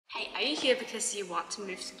Hey, are you here because you want to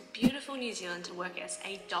move to beautiful New Zealand to work as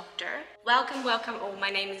a doctor? Welcome all.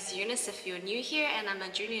 My name is Eunice if you're new here, and I'm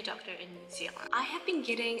a junior doctor in New Zealand. I have been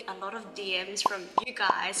getting a lot of DMs from you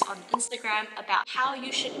guys on Instagram about how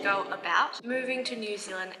you should go about moving to New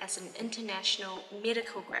Zealand as an international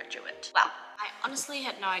medical graduate. Well, I honestly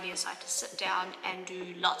had no idea, so I had to sit down and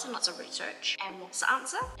do lots and lots of research. And what's the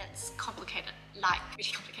answer? It's complicated, like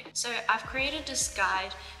really complicated. So I've created this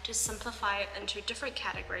guide to simplify it into different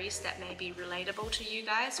categories that may be relatable to you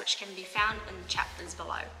guys, which can be found in the chapters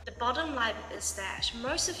below. The bottom line is that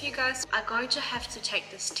most of you guys are going to have to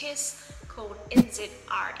take this test called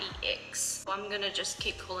NZREX. So I'm gonna just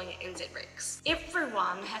keep calling it NZREX.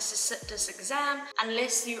 Everyone has to sit this exam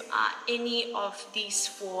unless you are any of these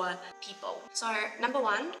four people. So number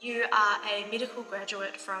one, you are a medical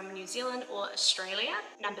graduate from New Zealand or Australia.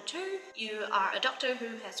 Number two, you are a doctor who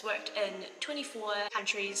has worked in 24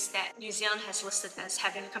 countries that New Zealand has listed as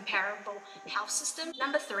having a comparable health system.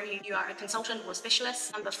 Number three, you are a consultant or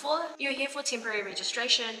specialist. Number four, you're here for temporary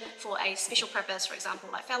registration for a special purpose, for example,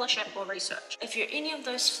 like fellowship or research. If you're any of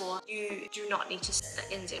those four, you do not need to sit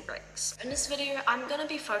the NZREX. In this video, I'm going to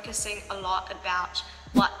be focusing a lot about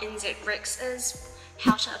what NZREX is,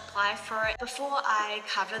 how to apply for it. Before I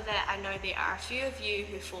cover that, I know there are a few of you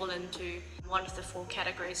who fall into one of the four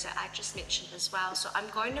categories that I just mentioned as well, so I'm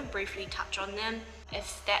going to briefly touch on them.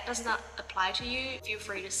 If that does not apply to you, feel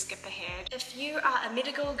free to skip ahead. If you are a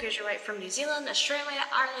medical graduate from New Zealand, Australia,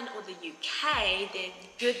 Ireland or the UK, then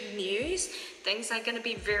good news. Things are going to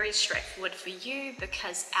be very straightforward for you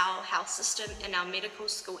because our health system and our medical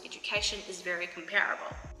school education is very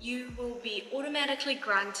comparable. You will be automatically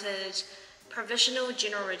granted provisional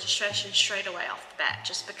general registration straight away off the bat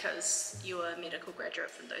just because you're a medical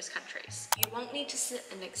graduate from those countries. You won't need to sit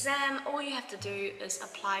an exam. All you have to do is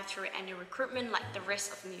apply through annual recruitment like the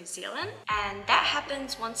rest of New Zealand, and that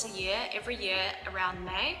happens once a year, every year around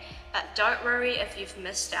May. But don't worry if you've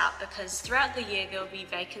missed out, because throughout the year there'll be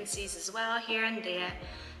vacancies as well here and there,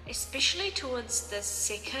 especially towards the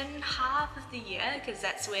second half of the year, because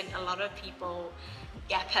that's when a lot of people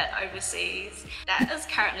gap it overseas. That is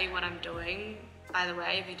currently what I'm doing, by the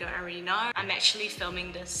way, if you don't already know. I'm actually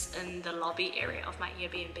filming this in the lobby area of my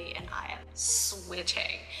Airbnb and I am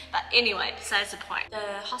sweating. But anyway, besides the point,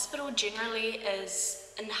 the hospital generally is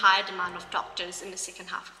in high demand of doctors in the second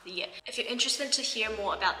half of the year. If you're interested to hear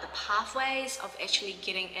more about the pathways of actually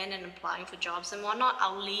getting in and applying for jobs and whatnot,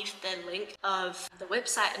 I'll leave the link of the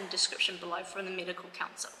website in the description below from the Medical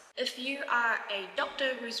Council. If you are a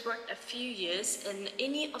doctor who's worked a few years in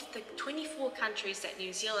any of the 24 countries that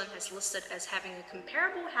New Zealand has listed as having a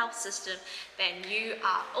comparable health system, then you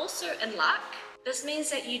are also in luck. This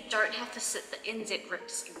means that you don't have to sit the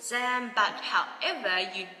NZREX exam, but however,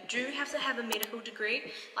 you do have to have a medical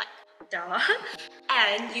degree, like duh,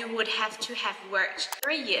 and you would have to have worked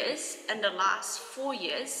 3 years in the last 4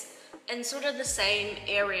 years in sort of the same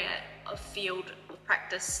area of field of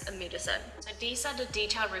practice in medicine. So these are the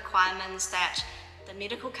detailed requirements that the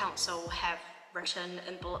Medical Council have written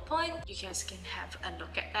in bullet point. You guys can have a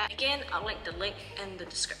look at that. Again, I'll link the link in the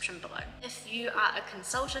description below. If you are a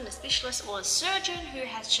consultant, a specialist or a surgeon who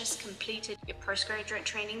has just completed your postgraduate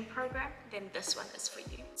training program, then this one is for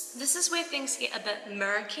you. This is where things get a bit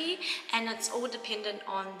murky, and it's all dependent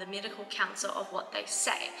on the Medical Council of what they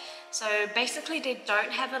say. So basically they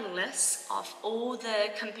don't have a list of all the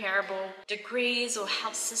comparable degrees or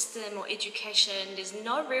health system or education. There's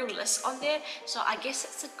no real list on there, so I guess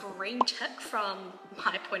it's a green tick from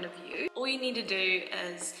my point of view. All you need to do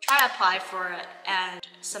is try to apply for it and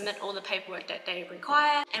submit all the paperwork that they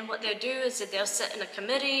require, and what they'll do is that they'll sit in a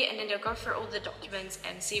committee and then they'll go through all the documents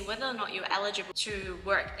and see whether or not you're eligible to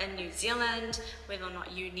work in New Zealand, whether or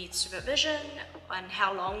not you need supervision, and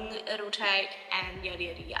how long it'll take, and yada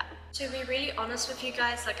yada yada. To be really honest with you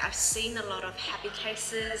guys, like I've seen a lot of happy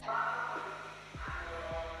cases.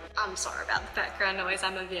 I'm sorry about the background noise,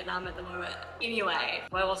 I'm in Vietnam at the moment. Anyway,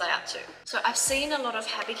 where was I up to? So I've seen a lot of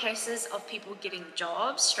happy cases of people getting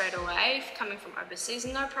jobs straight away, coming from overseas,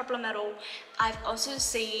 no problem at all. I've also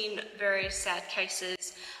seen very sad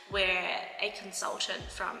cases where a consultant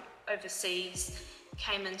from overseas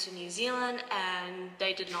came into New Zealand and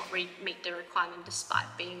they did not meet the requirement despite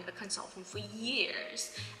being a consultant for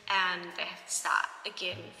years, and they have to start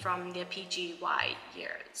again from their PGY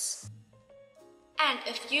years. And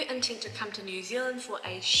if you intend to come to New Zealand for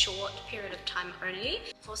a short period of time only,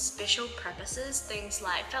 for special purposes, things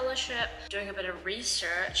like fellowship, doing a bit of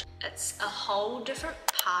research, it's a whole different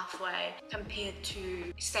pathway compared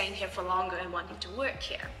to staying here for longer and wanting to work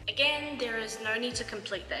here. Again, there is no need to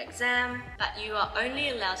complete the exam, but you are only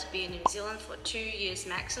allowed to be in New Zealand for 2 years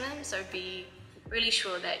maximum, so be really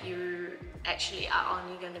sure that you actually are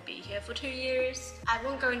only going to be here for 2 years. I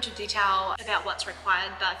won't go into detail about what's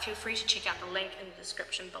required, but feel free to check out the link in the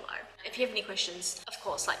description below. If you have any questions, of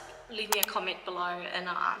course, leave me a comment below and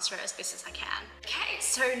I'll answer it as best as I can. Okay,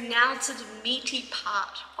 so now to the meaty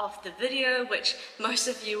part of the video, which most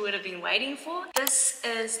of you would have been waiting for. This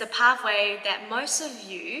is the pathway that most of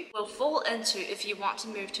you will fall into if you want to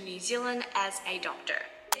move to New Zealand as a doctor.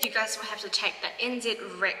 You guys will have to take the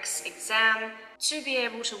NZREX exam to be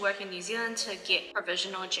able to work in New Zealand to get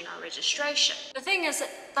provisional general registration. The thing is, it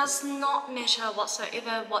does not matter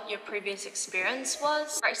whatsoever what your previous experience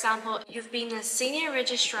was. For example, you've been a senior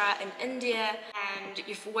registrar in India and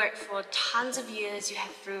you've worked for tons of years, you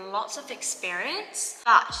have lots of experience,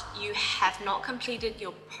 but you have not completed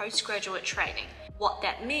your postgraduate training. What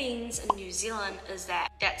that means in New Zealand is that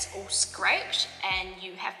that's all scrapped and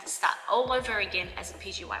you have to start all over again as a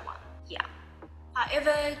PGY1. Yeah.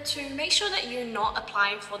 However, to make sure that you're not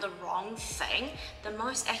applying for the wrong thing, the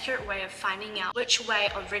most accurate way of finding out which way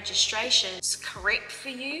of registration is correct for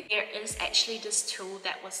you, there is actually this tool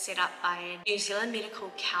that was set up by New Zealand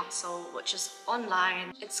Medical Council, which is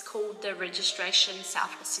online. It's called the Registration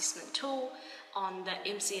Self-Assessment Tool on the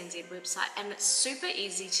MCNZ website, and it's super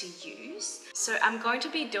easy to use. So I'm going to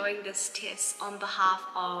be doing this test on behalf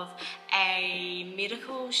of a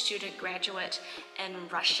medical student graduate in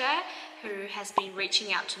Russia who has been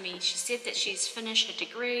reaching out to me. She said that she's finished her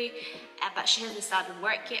degree, but she hasn't started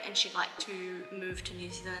work yet and she'd like to move to New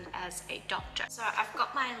Zealand as a doctor. So I've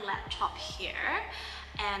got my laptop here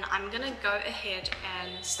and I'm gonna go ahead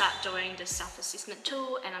and start doing the self-assessment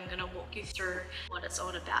tool, and I'm gonna walk you through what it's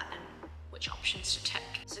all about and which options to tick.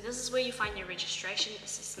 So this is where you find your registration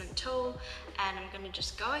assessment tool, and I'm going to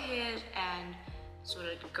just go ahead and sort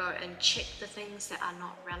of go and check the things that are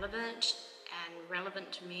not relevant and relevant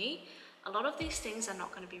to me. A lot of these things are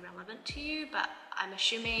not going to be relevant to you, but I'm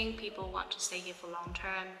assuming people want to stay here for long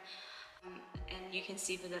term. And you can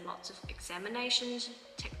see that there are lots of examinations,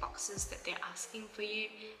 tick boxes that they're asking for you,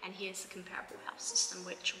 and here's the comparable health system,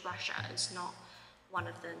 which Russia is not one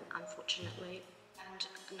of them, unfortunately. And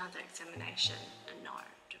another examination, and no,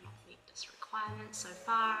 do not meet this requirement so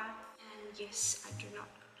far, and yes, I do not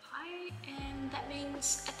apply, and that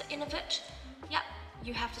means at the end of it, yep,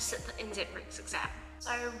 you have to sit the NZREX exam.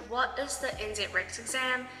 So what is the NZREX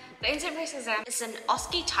exam? The NZREX exam is an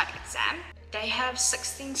OSCE type exam. They have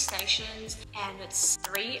 16 stations and it's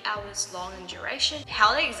 3 hours long in duration.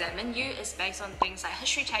 How they examine you is based on things like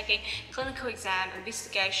history taking, clinical exam,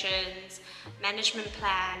 investigations, management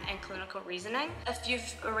plan, and clinical reasoning. If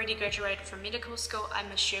you've already graduated from medical school,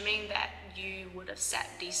 I'm assuming that you would have sat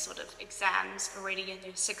these sort of exams already in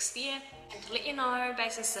your 6th year. And to let you know,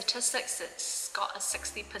 based on statistics, it's got a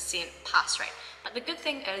 60% pass rate. But the good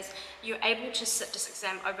thing is you're able to sit this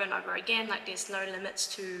exam over and over again. Like, there's no limits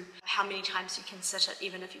to how many times you can sit it,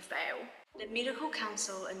 even if you fail. The Medical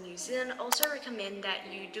Council in New Zealand also recommend that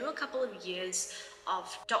you do a couple of years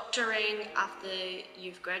of doctoring after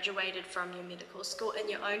you've graduated from your medical school in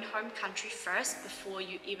your own home country first, before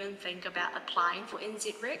you even think about applying for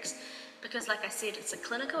NZREX. Because like I said, it's a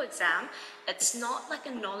clinical exam. It's not like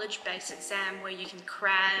a knowledge-based exam where you can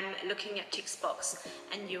cram looking at textbooks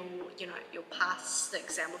and you'll pass the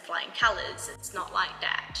exam with flying colours. It's not like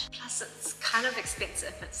that. Plus it's kind of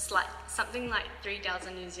expensive. It's like something like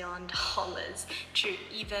 3,000 New Zealand dollars to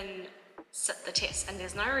even sit the test, and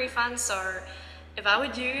there's no refund. So if I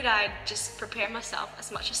were you, I'd just prepare myself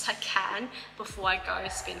as much as I can before I go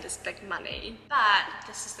spend this big money. But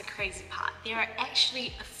this is the crazy part. There are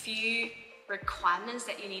actually a few requirements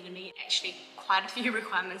that you need to meet, actually quite a few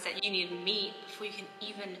requirements that you need to meet before you can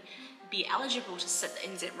even be eligible to sit the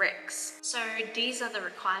NZREX. So these are the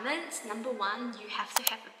requirements. Number 1, you have to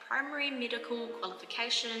have a primary medical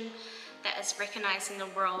qualification that is recognized in the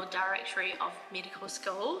World Directory of Medical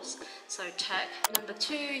Schools, so tick. Number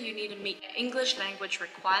 2, you need to meet English language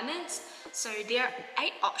requirements. So there are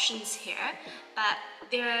 8 options here, but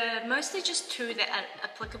there are mostly just 2 that are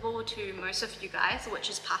applicable to most of you guys, which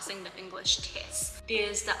is passing the English test.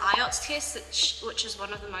 There's the IELTS test, which is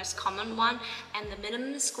one of the most common one, and the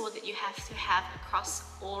minimum score that you have to have across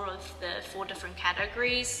all of the 4 different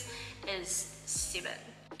categories is 7.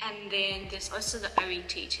 And then there's also the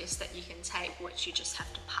OET test that you can take, which you just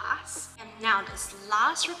have to pass. And now this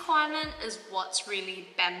last requirement is what's really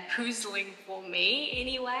bamboozling for me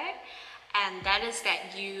anyway, and that is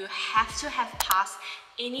that you have to have passed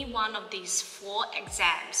any one of these 4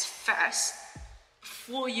 exams first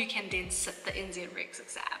before you can then sit the NZREX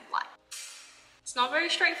exam. Like, it's not very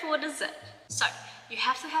straightforward, is it? So you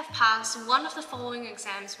have to have passed one of the following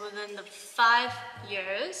exams within the 5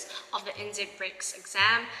 years of the NZREX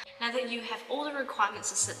exam. Now that you have all the requirements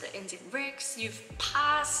to sit the NZREX, you've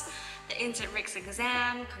passed the NZREX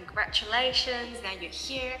exam, congratulations, now you're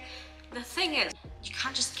here. The thing is, you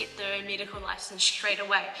can't just get the medical license straight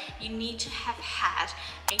away. You need to have had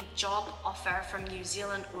a job offer from New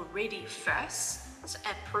Zealand already first, so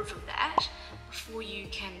a proof of that, before you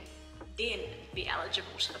can then be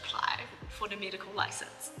eligible to apply for the medical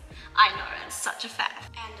license. I know, it's such a faff.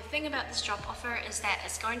 And the thing about this job offer is that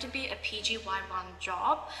it's going to be a PGY1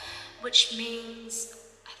 job, which means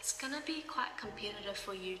it's gonna be quite competitive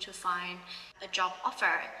for you to find a job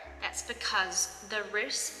offer. That's because the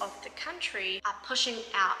rest of the country are pushing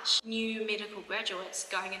out new medical graduates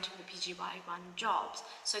going into the PGY1 jobs.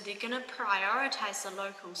 So they're gonna prioritize the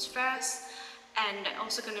locals first, and they're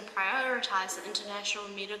also going to prioritize the international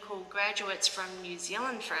medical graduates from New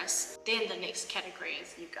Zealand first. Then the next category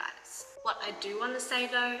is you guys. What I do want to say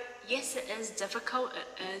though, yes, it is difficult,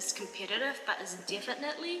 it is competitive, but it's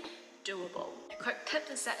definitely doable. A quick tip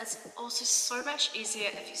is that it's also so much easier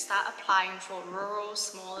if you start applying for rural,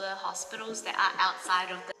 smaller hospitals that are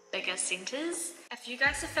outside of the bigger centers. If you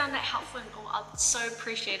guys have found that helpful and all, I'd so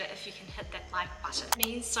appreciate it if you can hit that like button. It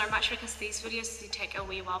means so much because these videos do take a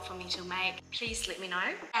wee while for me to make. Please let me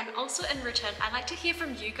know. And also in return, I'd like to hear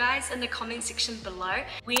from you guys in the comment section below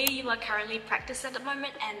where you are currently practicing at the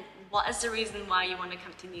moment and what is the reason why you want to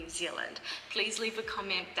come to New Zealand. Please leave a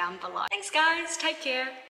comment down below. Thanks guys, take care.